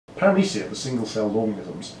Paramecia, the single-celled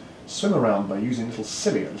organisms, swim around by using little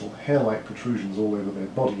cilia, little hair-like protrusions all over their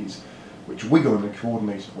bodies, which wiggle in a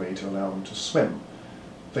coordinated way to allow them to swim.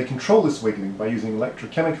 They control this wiggling by using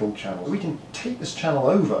electrochemical channels. We can take this channel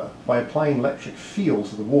over by applying electric field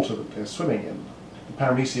to the water that they're swimming in. The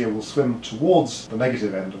Paramecia will swim towards the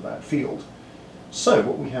negative end of that field. So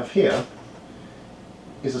what we have here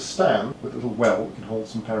is a stand with a little well that can hold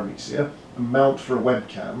some Paramecia, a mount for a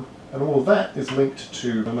webcam, and all of that is linked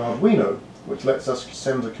to an Ardunio, which lets us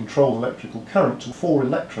send a controlled electrical current to 4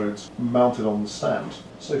 electrodes mounted on the stand.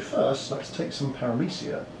 So first, let's take some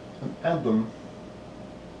Paramecia and add them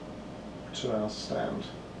to our stand.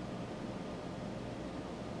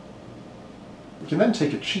 We can then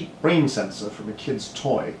take a cheap brain sensor from a kid's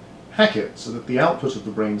toy, hack it so that the output of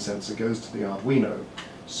the brain sensor goes to the Ardunio.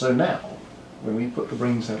 So now, when we put the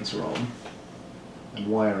brain sensor on and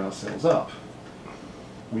wire ourselves up,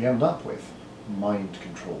 we end up with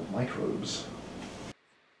mind-controlled microbes.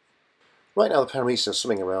 Right now the Paramecia are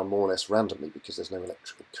swimming around more or less randomly because there's no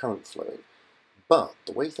electrical current flowing. But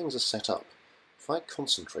the way things are set up, if I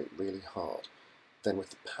concentrate really hard, then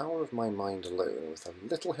with the power of my mind alone and with a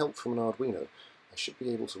little help from an Ardunio, I should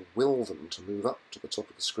be able to will them to move up to the top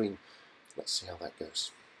of the screen. Let's see how that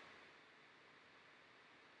goes.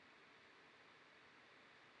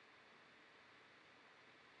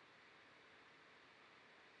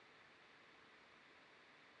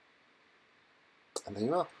 And there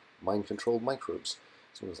you are, mind-controlled microbes.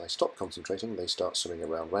 As soon as I stop concentrating, they start swimming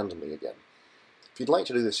around randomly again. If you'd like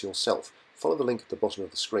to do this yourself, follow the link at the bottom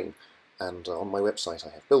of the screen, and on my website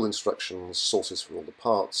I have build instructions, sources for all the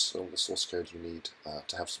parts, all the source code you need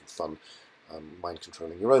to have some fun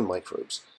mind-controlling your own microbes.